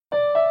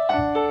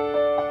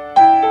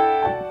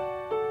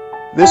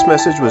This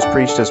message was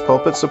preached as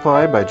Pulpit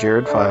Supply by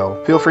Jared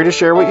File. Feel free to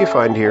share what you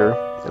find here,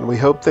 and we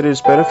hope that it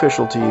is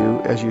beneficial to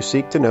you as you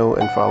seek to know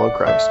and follow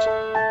Christ.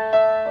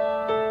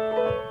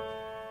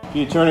 If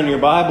you turn in your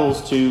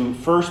Bibles to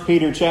 1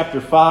 Peter chapter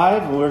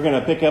 5, and we're going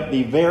to pick up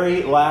the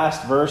very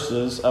last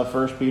verses of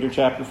 1 Peter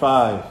chapter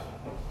 5.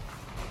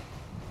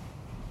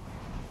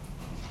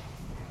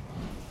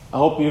 I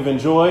hope you've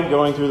enjoyed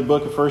going through the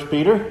book of 1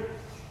 Peter.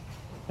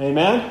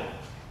 Amen?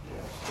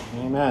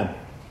 Amen.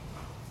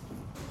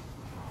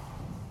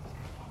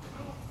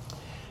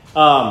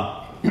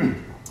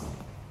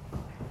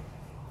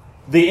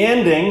 The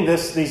ending,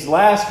 these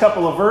last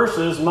couple of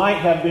verses might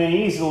have been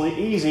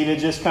easy to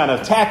just kind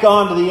of tack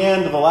on to the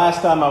end of the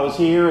last time I was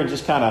here and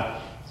just kind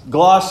of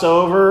gloss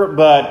over,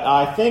 but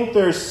I think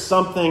there's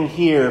something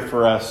here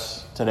for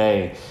us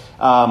today.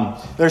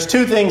 There's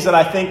two things that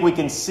I think we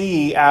can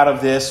see out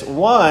of this.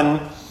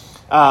 One,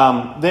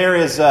 there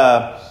is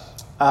a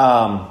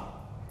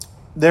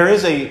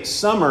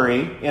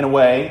summary, in a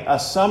way, a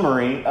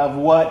summary of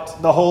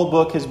what the whole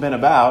book has been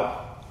about.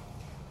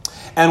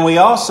 And we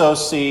also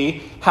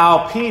see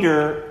how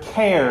Peter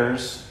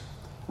cares,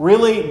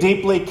 really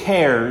deeply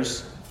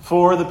cares,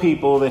 for the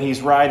people that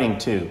he's writing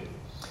to.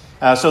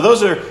 So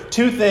those are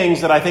two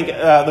things that I think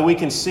that we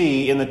can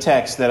see in the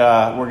text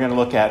that we're going to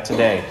look at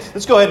today.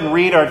 Let's go ahead and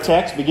read our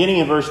text, beginning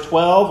in verse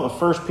 12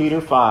 of 1 Peter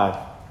 5.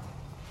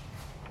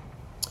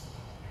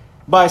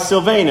 By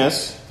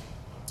Silvanus,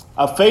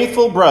 a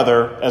faithful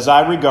brother as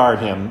I regard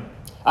him,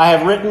 I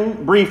have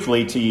written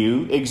briefly to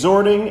you,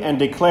 exhorting and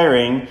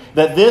declaring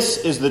that this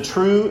is the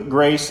true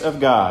grace of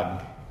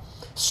God.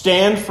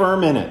 Stand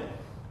firm in it.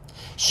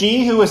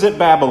 She who is at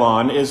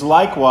Babylon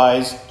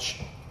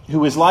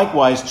who is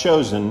likewise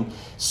chosen,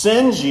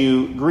 sends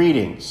you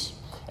greetings,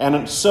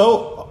 and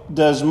so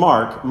does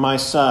Mark, my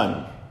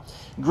son.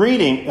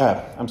 Greet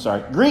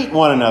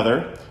one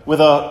another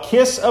with a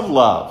kiss of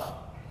love.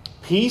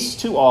 Peace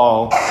to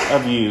all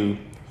of you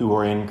who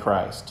are in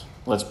Christ.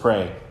 Let's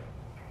pray.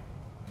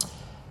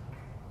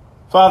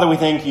 Father, we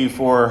thank you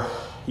for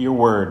your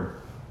word.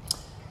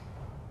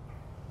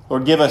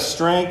 Lord, give us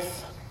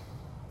strength.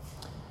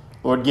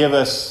 Lord,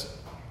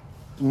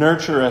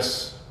 nurture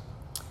us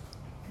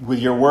with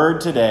your word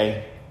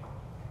today.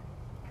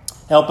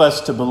 Help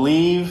us to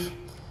believe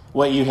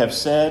what you have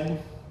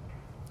said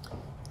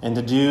and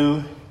to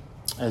do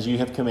as you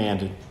have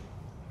commanded.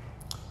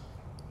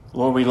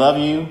 Lord, we love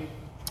you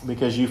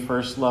because you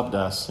first loved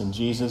us. In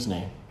Jesus'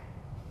 name,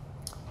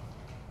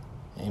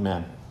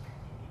 amen.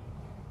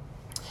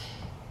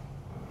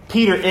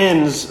 Peter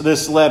ends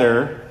this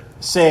letter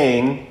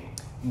saying,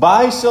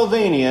 by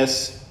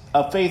Silvanus,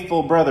 a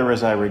faithful brother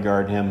as I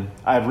regard him,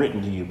 I have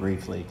written to you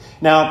briefly.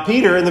 Now,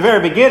 Peter, in the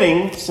very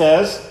beginning,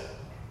 says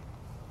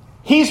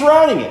he's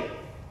writing it,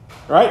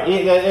 right?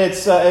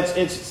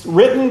 It's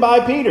written by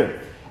Peter.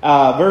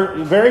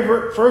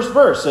 Very first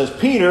verse says,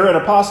 Peter, an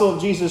apostle of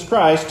Jesus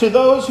Christ, to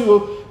those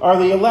who are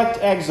the elect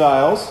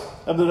exiles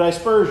of the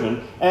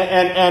dispersion.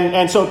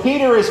 And so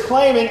Peter is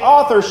claiming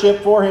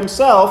authorship for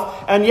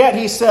himself, and yet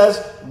he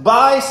says,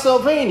 by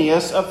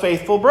Silvanus, a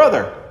faithful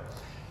brother.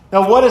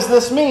 Now, what does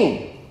this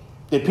mean?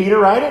 Did Peter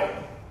write it?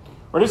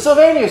 Or did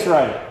Silvanus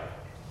write it?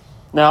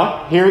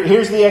 Now,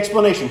 here's the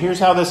explanation. Here's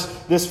how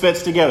this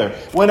fits together.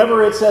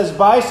 Whenever it says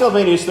by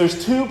Silvanus,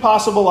 there's two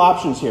possible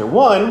options here.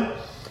 One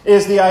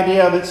is the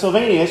idea that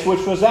Silvanus,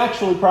 which was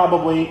actually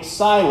probably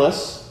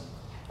Silas,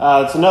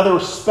 it's another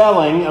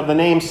spelling of the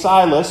name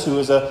Silas, who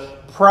is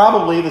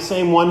probably the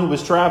same one who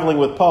was traveling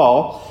with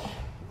Paul.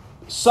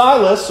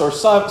 Silas, or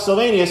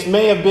Silvanus,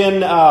 may have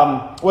been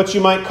what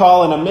you might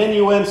call an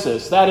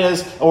amanuensis, that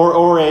is,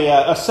 or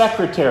a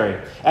secretary.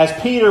 As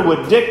Peter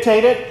would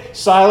dictate it,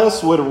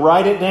 Silas would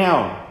write it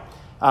down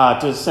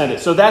to send it.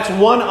 So that's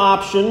one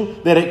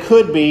option that it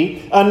could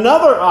be.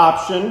 Another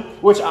option,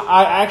 which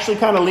I actually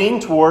kind of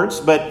lean towards,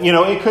 but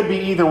it could be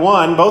either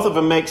one, both of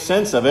them make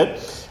sense of it,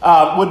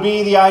 would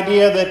be the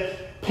idea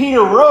that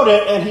Peter wrote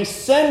it and he's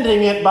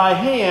sending it by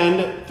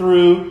hand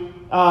through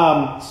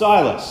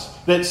Silas.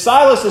 That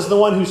Silas is the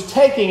one who's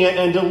taking it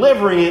and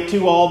delivering it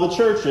to all the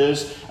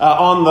churches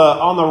on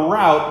the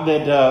route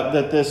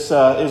that this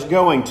is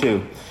going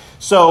to.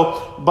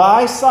 So,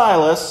 by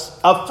Silas,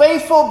 a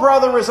faithful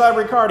brother as I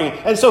regard him.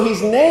 And so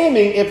he's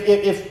naming,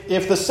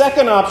 if the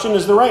second option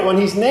is the right one,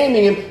 he's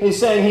naming him, he's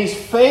saying he's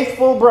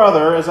faithful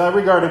brother as I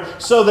regard him,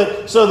 so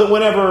that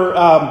whenever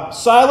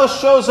Silas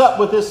shows up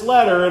with this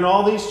letter in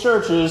all these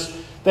churches,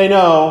 they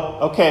know,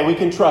 okay, we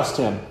can trust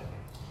him.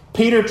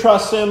 Peter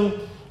trusts him.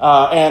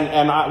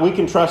 And we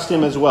can trust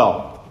him as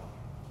well.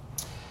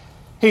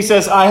 He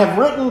says, I have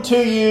written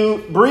to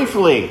you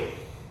briefly.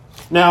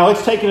 Now,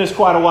 it's taken us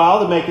quite a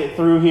while to make it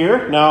through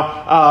here.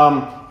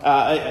 Now,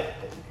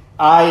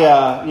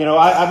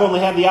 I've only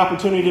had the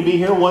opportunity to be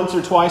here once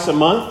or twice a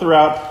month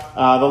throughout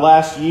the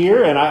last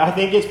year, and I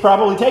think it's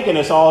probably taken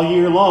us all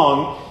year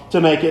long to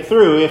make it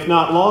through, if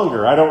not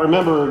longer. I don't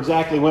remember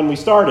exactly when we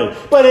started,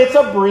 but it's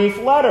a brief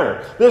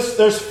letter.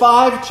 There's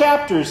 5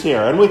 chapters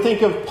here, and we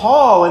think of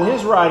Paul and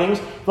his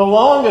writings, the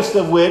longest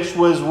of which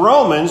was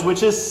Romans,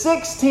 which is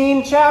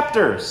 16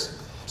 chapters.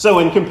 So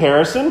in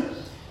comparison,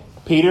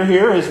 Peter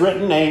here has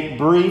written a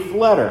brief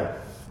letter.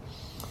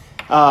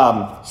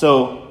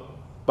 So,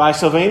 by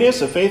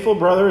Silvanus, a faithful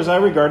brother as I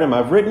regard him,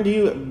 I've written to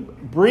you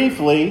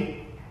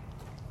briefly.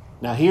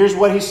 Now here's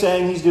what he's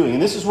saying he's doing.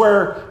 And this is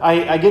where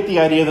I get the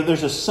idea that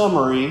there's a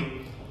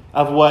summary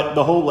of what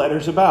the whole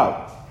letter's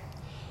about.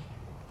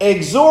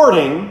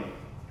 Exhorting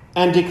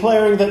and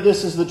declaring that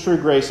this is the true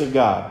grace of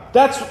God.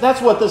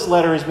 That's what this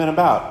letter has been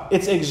about.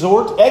 It's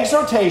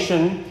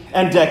exhortation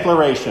and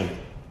declaration.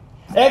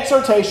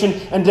 Exhortation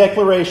and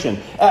declaration.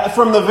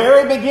 From the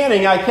very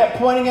beginning, I kept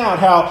pointing out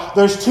how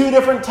there's two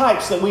different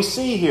types that we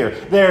see here.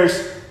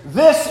 There's,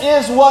 this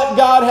is what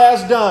God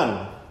has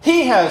done.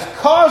 He has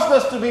caused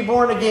us to be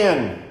born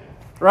again.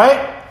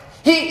 Right?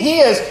 He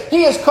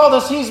has called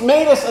us, He's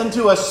made us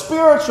into a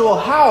spiritual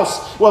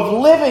house of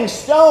living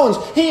stones.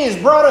 He has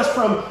brought us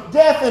from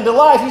death into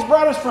life. He's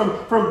brought us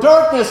from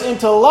darkness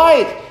into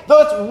light.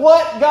 That's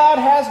what God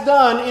has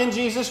done in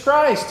Jesus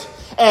Christ.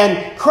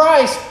 And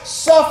Christ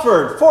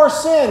suffered for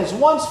sins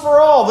once for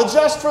all, the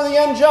just for the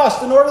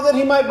unjust, in order that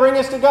He might bring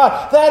us to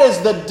God. That is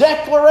the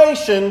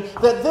declaration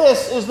that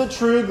this is the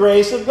true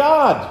grace of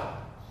God.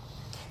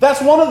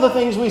 That's one of the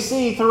things we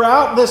see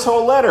throughout this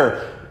whole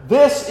letter.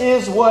 This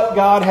is what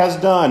God has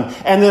done.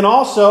 And then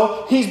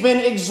also, He's been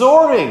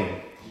exhorting.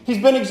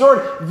 He's been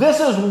exhorting. This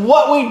is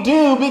what we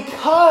do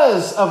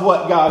because of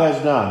what God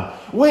has done.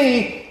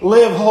 We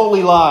live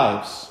holy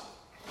lives.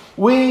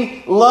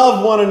 We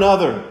love one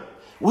another.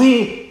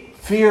 We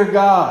fear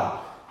God.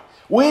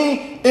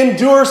 We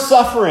endure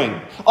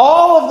suffering.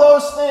 All of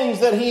those things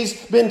that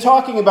he's been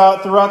talking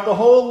about throughout the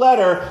whole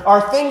letter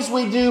are things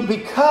we do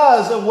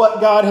because of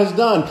what God has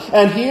done.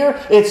 And here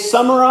it's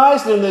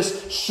summarized in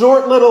this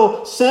short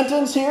little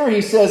sentence here.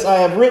 He says, I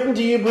have written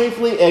to you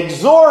briefly,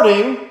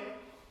 exhorting.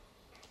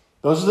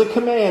 Those are the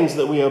commands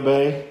that we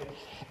obey.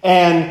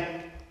 And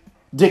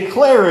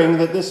declaring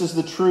that this is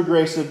the true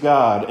grace of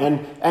God.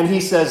 And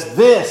he says,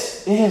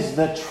 this is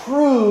the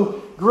true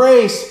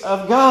grace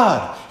of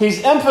God.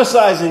 He's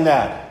emphasizing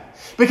that.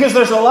 Because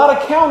there's a lot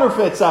of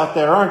counterfeits out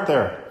there, aren't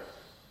there?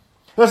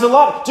 There's a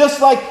lot,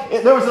 just like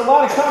there was a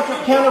lot of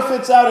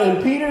counterfeits out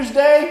in Peter's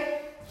day,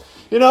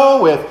 you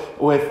know,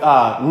 with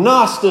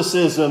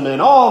Gnosticism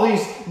and all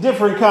these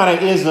different kind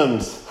of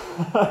isms.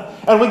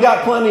 And we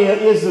got plenty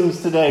of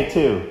isms today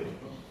too.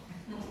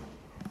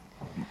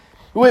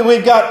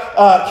 We've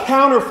got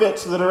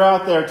counterfeits that are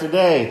out there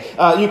today.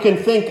 You can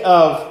think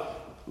of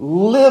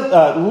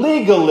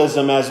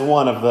legalism as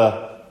one of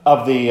the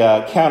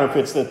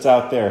counterfeits that's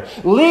out there.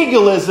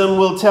 Legalism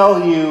will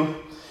tell you,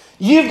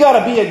 you've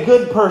got to be a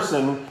good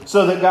person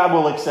so that God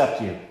will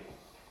accept you.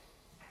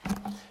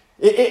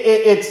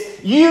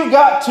 It's you've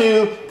got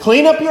to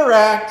clean up your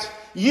act.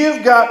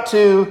 You've got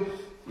to,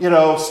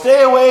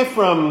 stay away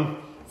from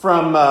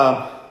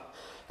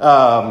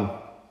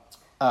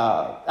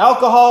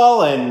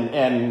alcohol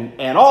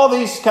and all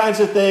these kinds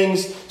of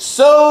things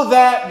so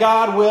that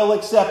God will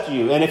accept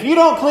you. And if you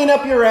don't clean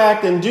up your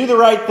act and do the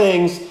right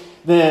things,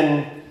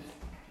 then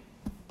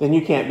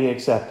you can't be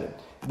accepted.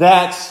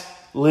 That's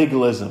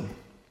legalism.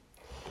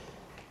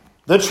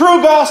 The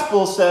true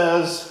gospel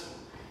says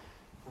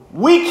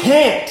we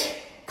can't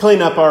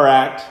clean up our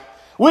act.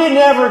 We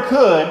never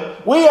could.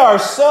 We are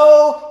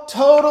so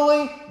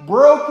totally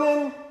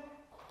broken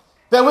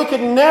that we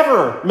could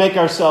never make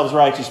ourselves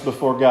righteous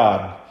before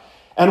God.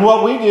 And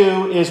what we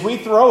do is we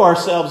throw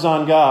ourselves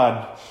on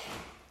God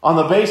on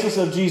the basis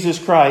of Jesus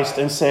Christ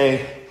and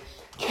say,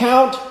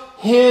 count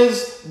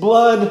His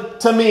blood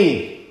to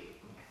me.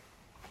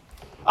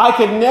 I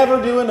could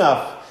never do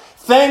enough.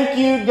 Thank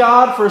you,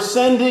 God, for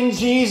sending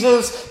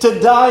Jesus to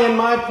die in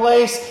my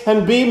place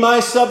and be my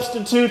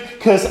substitute,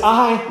 because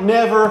I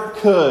never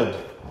could.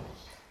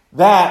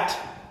 That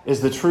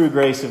is the true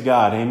grace of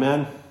God.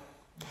 Amen?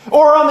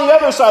 Or on the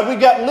other side, we've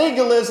got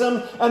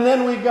legalism, and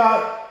then we've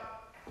got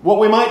what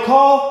we might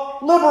call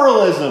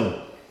liberalism.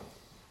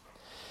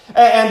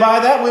 And by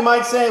that we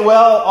might say,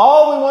 well,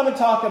 all we want to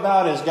talk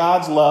about is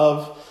God's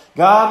love.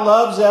 God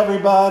loves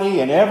everybody,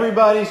 and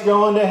everybody's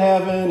going to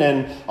heaven,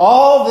 and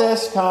all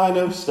this kind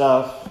of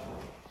stuff.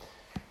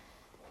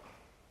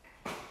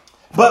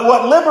 But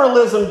what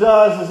liberalism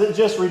does is it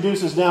just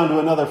reduces down to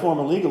another form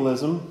of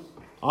legalism,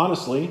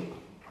 honestly.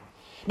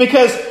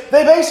 Because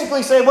they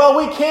basically say, well,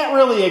 we can't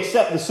really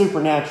accept the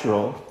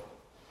supernatural.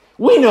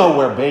 We know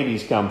where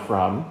babies come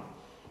from.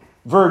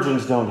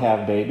 Virgins don't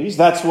have babies.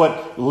 That's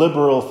what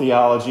liberal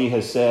theology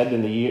has said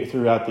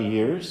throughout the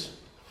years.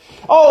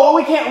 Oh, well,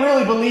 we can't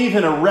really believe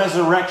in a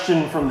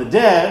resurrection from the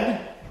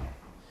dead.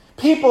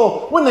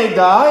 People, when they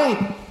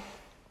die,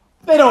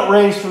 they don't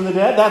raise from the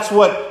dead. That's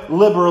what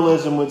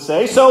liberalism would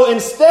say. So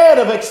instead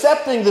of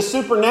accepting the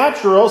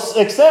supernatural,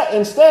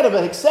 instead of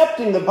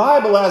accepting the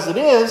Bible as it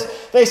is,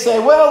 they say,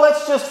 well,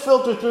 let's just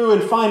filter through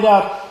and find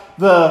out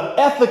the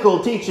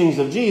ethical teachings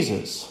of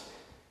Jesus.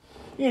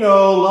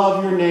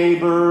 Love your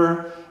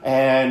neighbor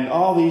and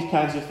all these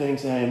kinds of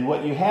things. And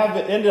what you have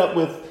ended up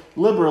with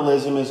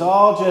liberalism is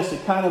all just a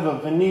kind of a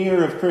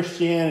veneer of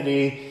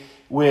Christianity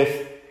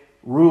with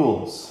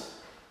rules.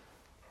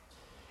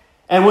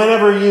 And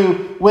whenever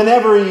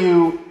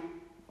you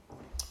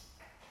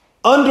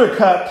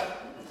undercut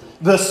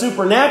the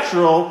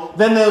supernatural,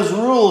 then those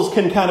rules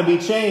can kind of be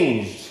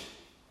changed.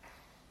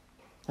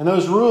 And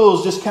those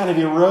rules just kind of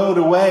erode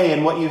away,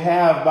 and what you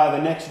have by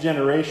the next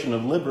generation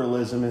of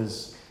liberalism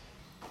is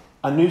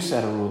a new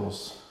set of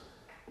rules.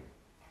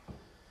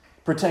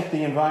 Protect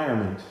the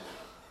environment.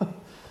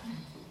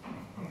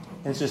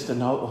 It's just a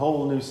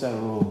whole new set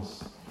of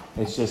rules.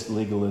 It's just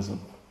legalism.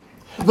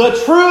 The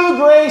true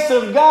grace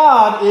of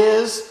God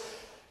is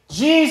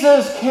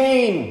Jesus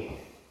came.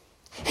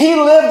 He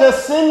lived a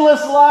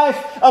sinless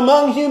life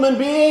among human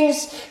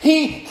beings.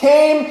 He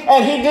came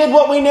and He did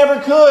what we never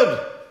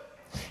could.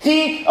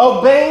 He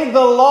obeyed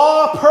the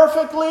law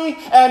perfectly,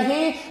 and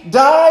He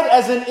died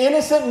as an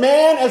innocent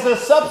man, as a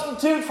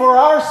substitute for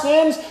our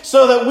sins,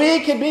 so that we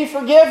could be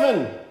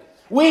forgiven.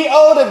 We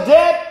owed a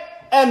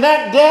debt, and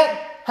that debt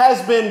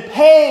has been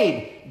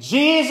paid.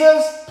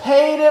 Jesus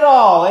paid it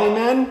all.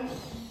 Amen?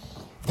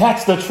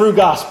 That's the true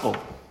gospel.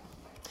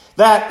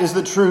 That is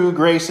the true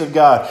grace of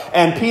God.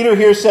 And Peter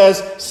here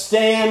says,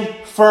 stand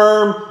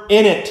firm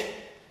in it.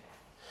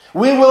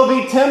 We will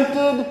be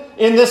tempted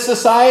in this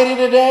society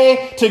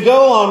today to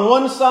go on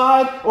one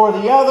side or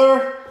the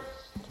other.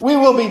 We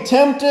will be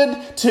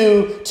tempted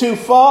to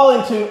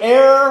fall into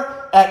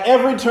error at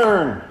every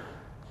turn.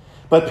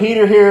 But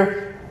Peter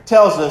here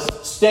tells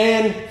us,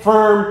 stand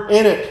firm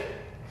in it.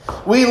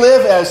 We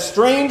live as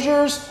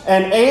strangers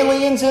and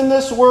aliens in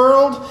this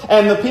world,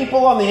 and the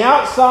people on the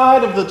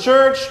outside of the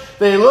church,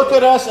 they look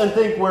at us and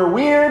think we're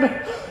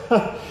weird.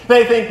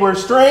 They think we're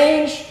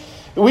strange.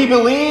 We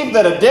believe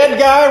that a dead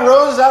guy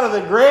rose out of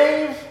the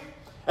grave,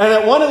 and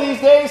that one of these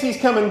days he's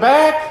coming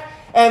back,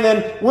 and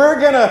then we're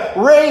going to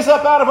raise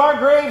up out of our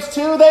graves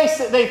too. They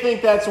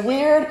think that's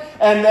weird,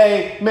 and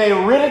they may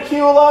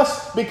ridicule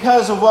us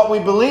because of what we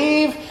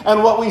believe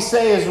and what we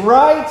say is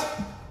right.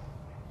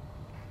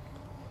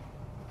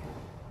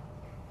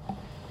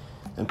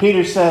 And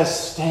Peter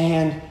says,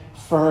 stand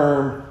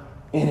firm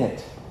in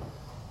it.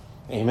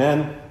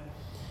 Amen.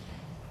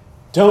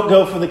 Don't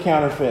go for the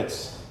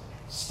counterfeits.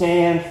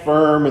 Stand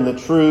firm in the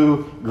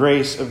true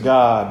grace of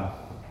God.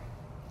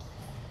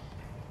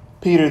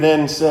 Peter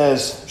then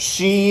says,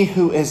 she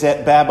who is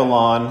at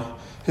Babylon,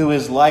 who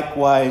is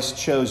likewise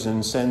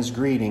chosen, sends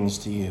greetings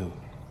to you.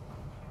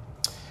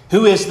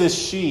 Who is this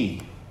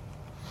she?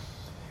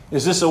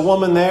 Is this a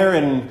woman there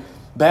in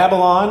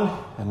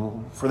Babylon?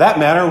 And for that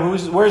matter,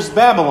 where's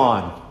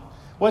Babylon?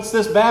 What's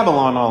this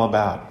Babylon all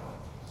about?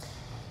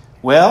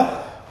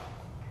 Well,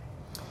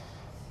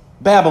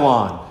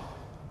 Babylon.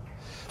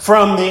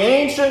 From the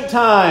ancient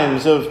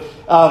times of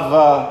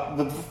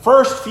the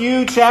first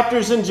few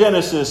chapters in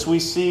Genesis, we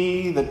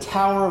see the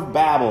Tower of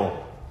Babel.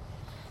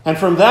 And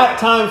from that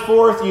time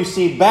forth, you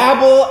see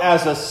Babel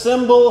as a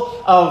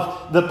symbol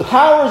of the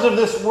powers of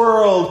this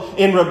world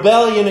in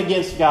rebellion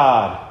against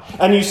God.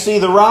 And you see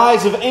the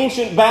rise of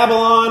ancient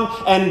Babylon,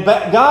 and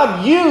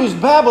God used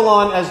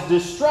Babylon as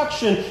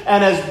destruction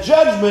and as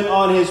judgment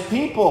on His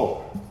people.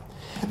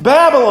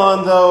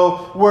 Babylon,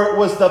 though,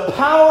 was the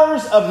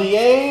powers of the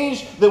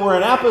age that were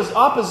in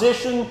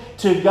opposition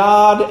to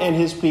God and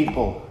His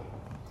people.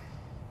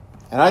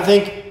 And I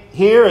think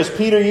here, as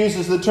Peter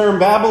uses the term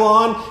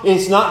Babylon,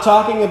 it's not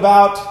talking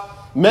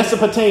about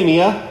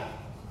Mesopotamia.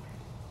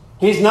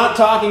 He's not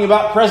talking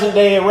about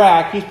present-day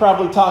Iraq. He's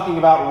probably talking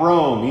about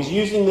Rome. He's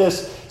using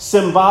this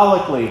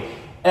symbolically.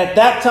 At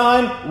that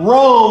time,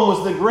 Rome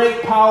was the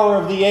great power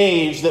of the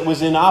age that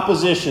was in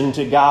opposition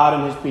to God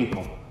and His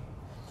people.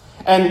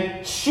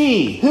 And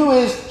she, who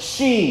is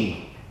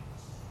she?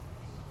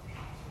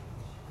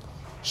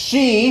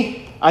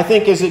 She, I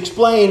think, is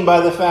explained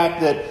by the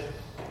fact that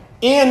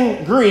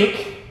in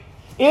Greek,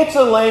 it's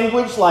a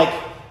language like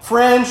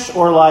French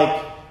or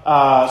like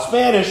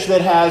Spanish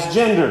that has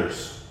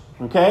genders.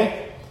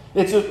 Okay?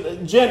 It's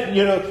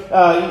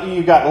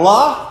you got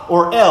la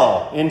or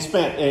el in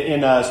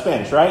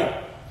Spanish,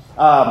 right?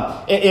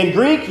 In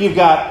Greek, you've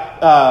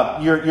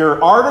got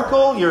your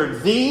article, your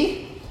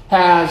the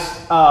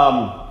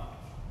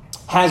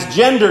has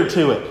gender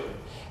to it.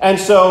 And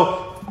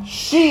so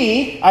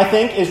she, I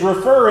think, is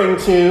referring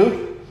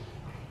to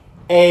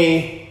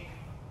a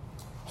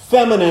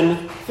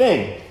feminine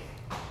thing.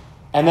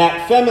 And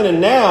that feminine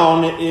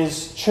noun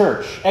is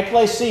church.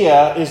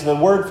 Ekklesia is the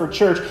word for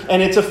church,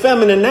 and it's a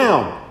feminine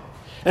noun.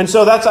 And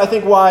so that's, I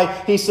think, why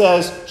he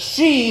says,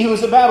 she who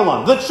is at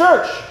Babylon. The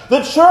church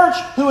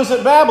who is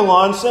at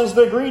Babylon sends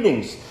their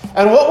greetings.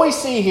 And what we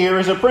see here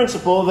is a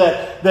principle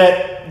that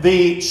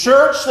the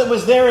church that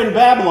was there in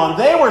Babylon,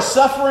 they were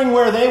suffering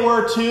where they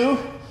were too,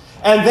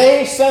 and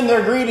they send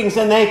their greetings,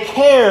 and they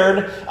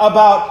cared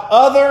about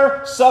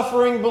other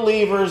suffering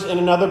believers in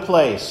another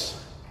place.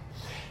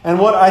 And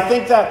what I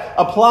think that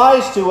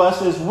applies to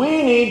us is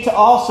we need to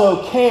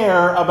also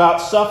care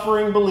about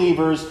suffering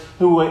believers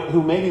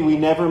who maybe we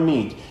never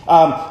meet.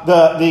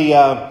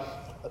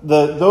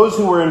 Those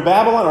who were in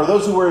Babylon or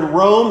those who were in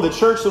Rome, the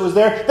church that was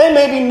there, they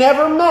maybe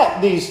never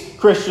met these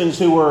Christians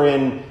who were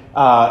in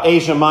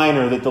Asia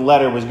Minor that the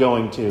letter was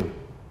going to.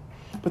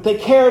 But they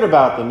cared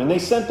about them and they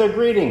sent their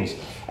greetings.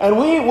 And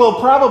we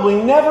will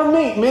probably never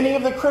meet many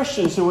of the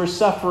Christians who are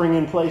suffering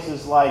in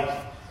places like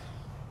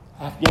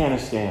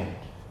Afghanistan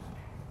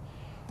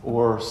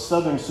or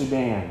Southern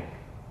Sudan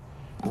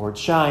or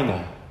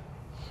China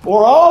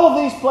or all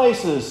of these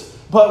places.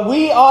 But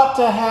we ought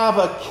to have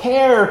a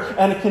care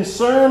and a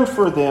concern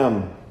for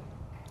them.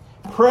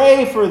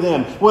 Pray for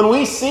them. When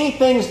we see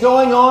things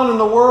going on in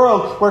the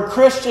world where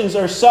Christians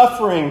are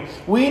suffering,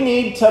 we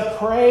need to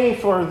pray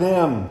for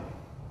them.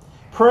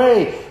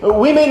 Pray.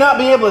 We may not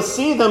be able to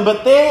see them,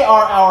 but they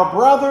are our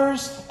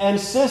brothers and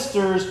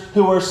sisters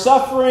who are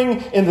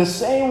suffering in the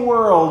same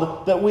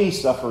world that we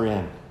suffer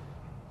in.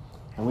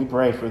 And we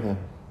pray for them.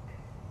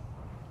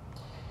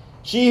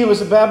 She who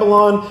was of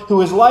Babylon, who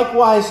was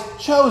likewise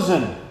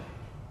chosen.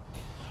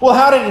 Well,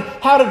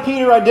 how did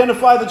Peter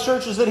identify the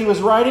churches that he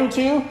was writing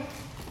to?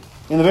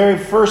 In the very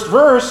first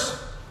verse,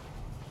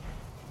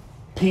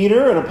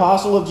 Peter, an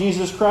apostle of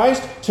Jesus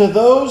Christ, to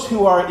those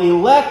who are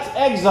elect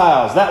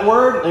exiles. That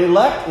word,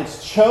 elect,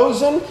 it's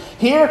chosen.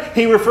 Here,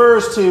 he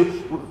refers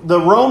to the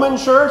Roman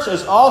church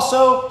as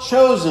also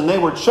chosen. They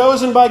were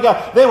chosen by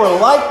God. They were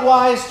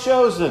likewise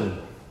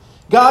chosen.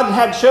 God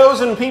had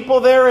chosen people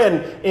there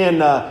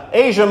in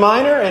Asia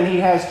Minor, and He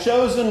has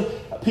chosen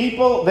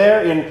people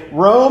there in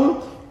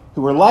Rome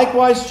who were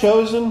likewise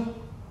chosen.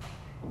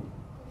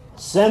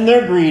 Send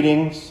their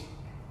greetings.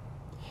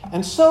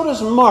 And so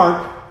does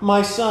Mark,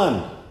 my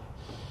son.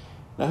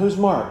 Now, who's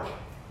Mark?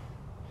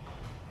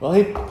 Well,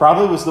 he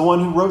probably was the one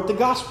who wrote the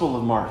Gospel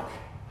of Mark.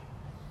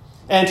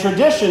 And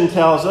tradition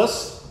tells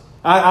us,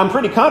 I'm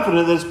pretty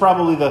confident that it's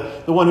probably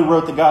the one who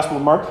wrote the Gospel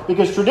of Mark,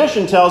 because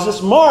tradition tells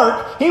us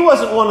Mark, he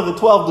wasn't one of the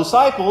 12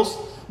 disciples,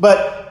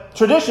 but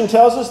tradition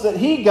tells us that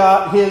he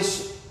got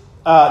his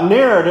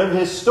narrative,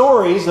 his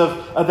stories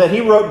that he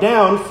wrote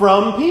down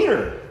from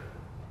Peter.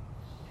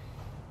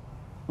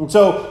 And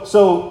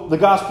so the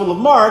Gospel of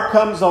Mark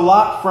comes a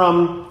lot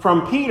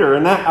from Peter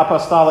and that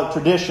apostolic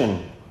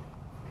tradition.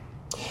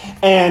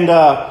 And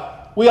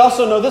we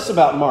also know this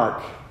about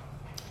Mark.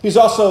 He's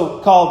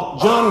also called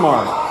John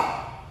Mark.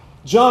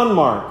 John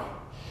Mark,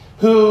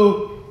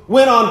 who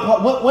went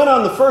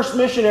on the first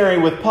missionary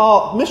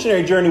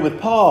journey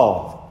with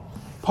Paul,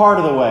 part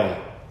of the way.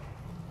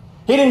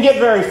 He didn't get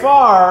very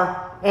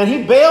far, and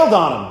he bailed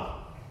on him.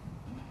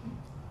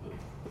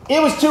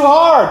 It was too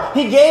hard.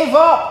 He gave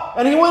up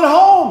and he went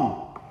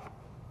home.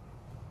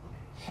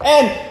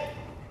 And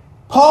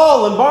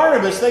Paul and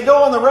Barnabas, they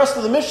go on the rest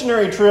of the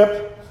missionary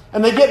trip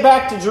and they get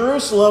back to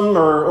Jerusalem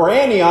or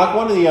Antioch,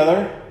 one or the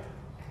other.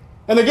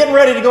 And they're getting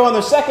ready to go on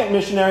their second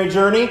missionary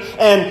journey.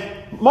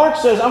 And Mark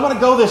says, I'm going to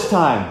go this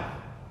time.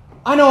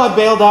 I know I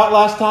bailed out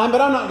last time,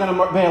 but I'm not going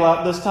to bail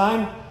out this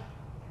time.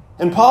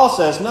 And Paul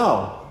says,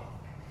 no.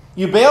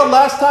 You bailed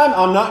last time,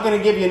 I'm not going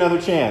to give you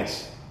another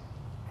chance.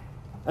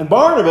 And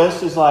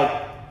Barnabas is like,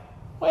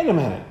 wait a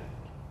minute.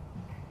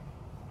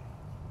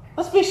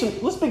 Let's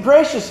be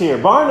gracious here.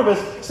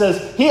 Barnabas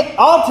says,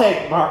 I'll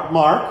take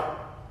Mark.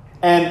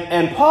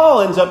 And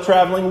Paul ends up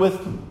traveling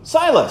with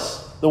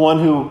Silas, the one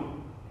who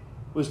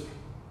was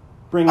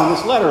bringing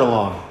this letter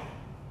along.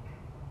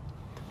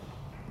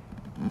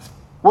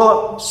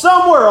 Well,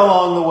 somewhere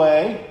along the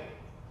way,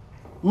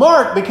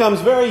 Mark becomes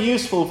very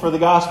useful for the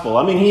gospel.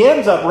 I mean, he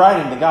ends up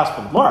writing the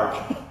Gospel of Mark.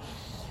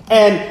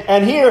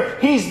 And here,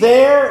 he's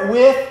there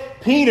with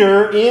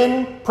Peter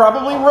in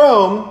probably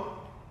Rome,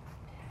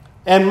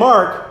 and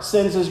Mark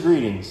sends his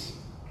greetings.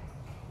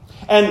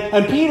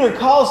 And Peter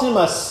calls him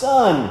a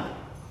son.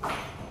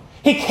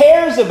 He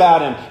cares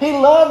about him. He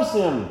loves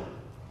him.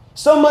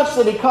 So much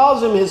that he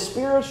calls him his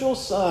spiritual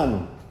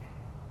son.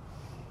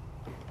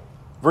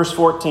 Verse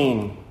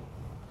 14.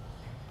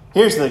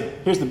 Here's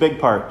the big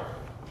part.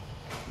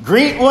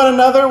 Greet one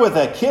another with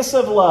a kiss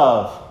of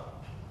love.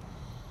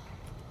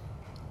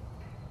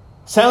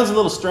 Sounds a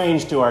little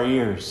strange to our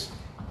ears.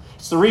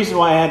 It's the reason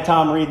why I had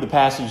Tom read the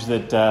passage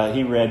that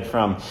he read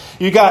from.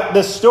 You got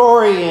this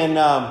story in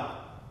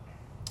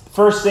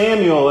 1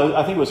 Samuel,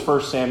 I think it was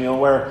 1 Samuel,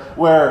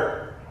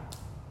 where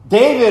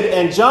David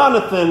and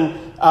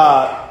Jonathan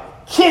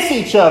kiss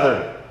each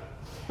other.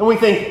 And we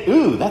think,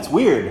 ooh, that's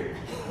weird.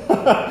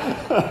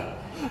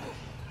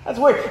 That's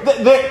weird.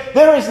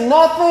 There is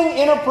nothing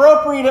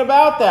inappropriate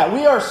about that.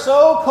 We are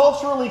so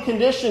culturally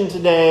conditioned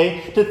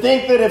today to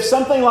think that if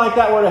something like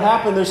that were to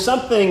happen, there's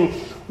something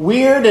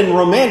weird and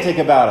romantic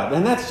about it.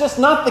 And that's just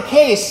not the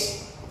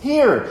case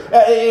here.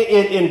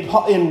 In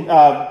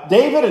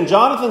David and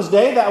Jonathan's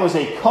day, that was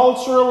a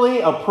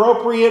culturally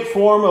appropriate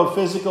form of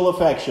physical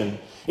affection.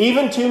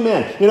 Even two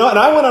men. And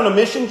I went on a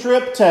mission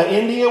trip to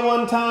India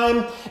one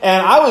time,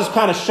 and I was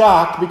kind of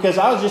shocked because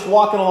I was just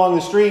walking along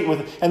the street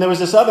and there was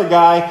this other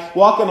guy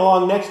walking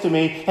along next to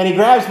me, and he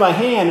grabs my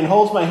hand and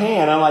holds my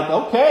hand. I'm like,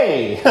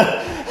 okay.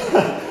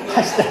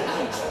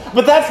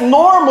 But that's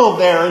normal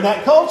there in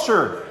that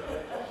culture.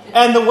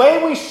 And the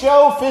way we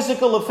show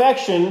physical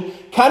affection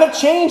kind of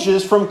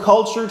changes from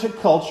culture to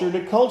culture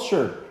to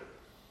culture.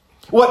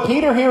 What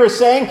Peter here is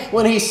saying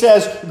when he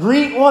says,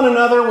 greet one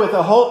another with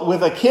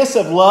a kiss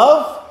of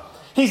love,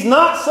 He's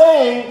not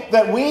saying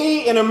that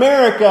we in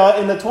America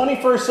in the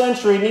 21st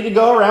century need to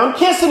go around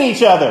kissing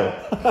each other.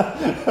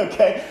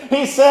 Okay?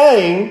 He's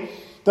saying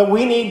that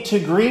we need to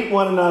greet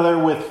one another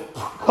with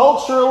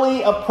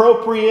culturally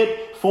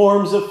appropriate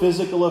forms of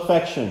physical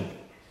affection.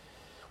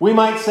 We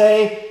might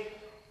say,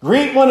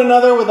 greet one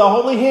another with a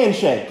holy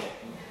handshake.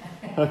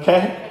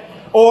 Okay?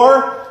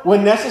 Or,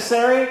 when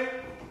necessary,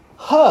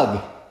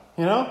 hug.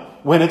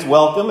 When it's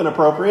welcome and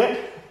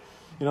appropriate.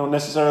 You don't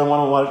necessarily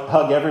want to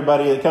hug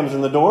everybody that comes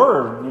in the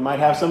door, or you might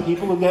have some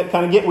people who get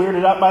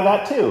weirded out by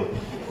that too.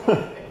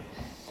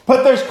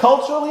 But there's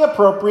culturally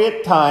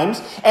appropriate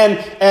times,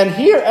 and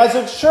here as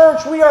a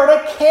church we are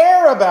to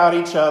care about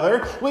each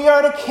other. We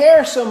are to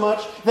care so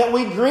much that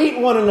we greet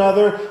one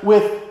another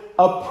with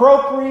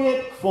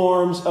appropriate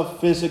forms of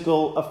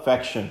physical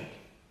affection.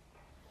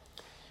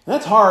 And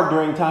that's hard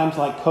during times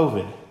like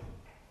COVID.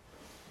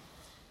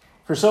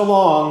 For so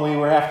long we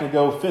were having to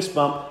go fist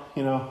bump,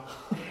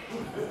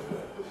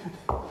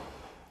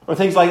 or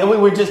things like that.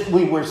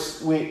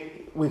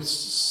 We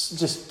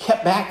just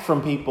kept back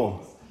from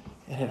people,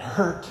 and it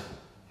hurt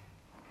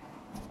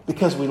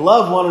because we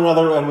love one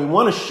another and we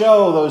want to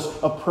show those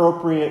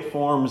appropriate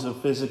forms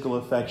of physical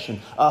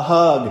affection, a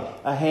hug,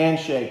 a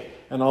handshake,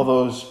 and all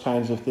those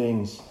kinds of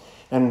things.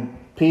 And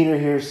Peter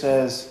here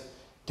says,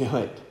 do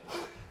it.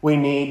 We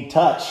need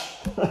touch.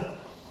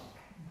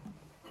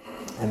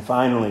 And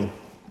finally,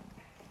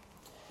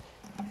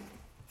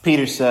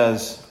 Peter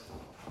says,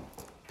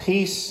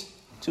 peace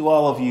to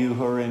all of you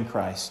who are in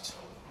Christ.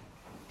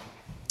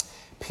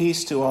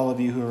 Peace to all of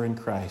you who are in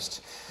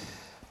Christ.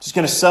 Just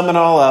going to sum it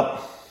all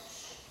up.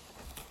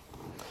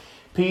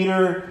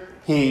 Peter,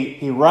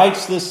 he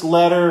writes this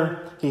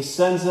letter. He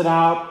sends it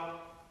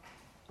out.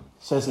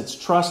 Says it's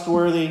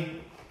trustworthy.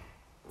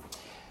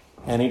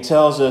 And he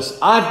tells us,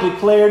 I've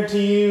declared to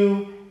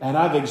you and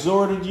I've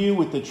exhorted you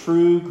with the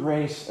true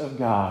grace of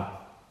God.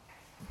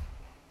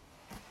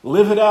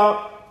 Live it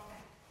out.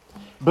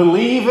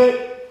 Believe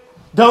it.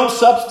 Don't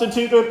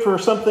substitute it for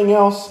something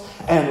else,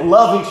 and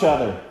love each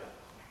other.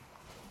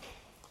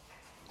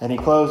 And he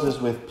closes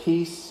with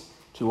peace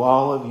to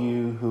all of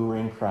you who are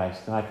in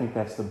Christ. And I think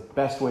that's the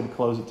best way to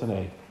close it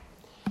today.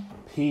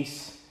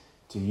 Peace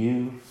to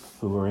you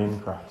who are in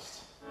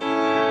Christ.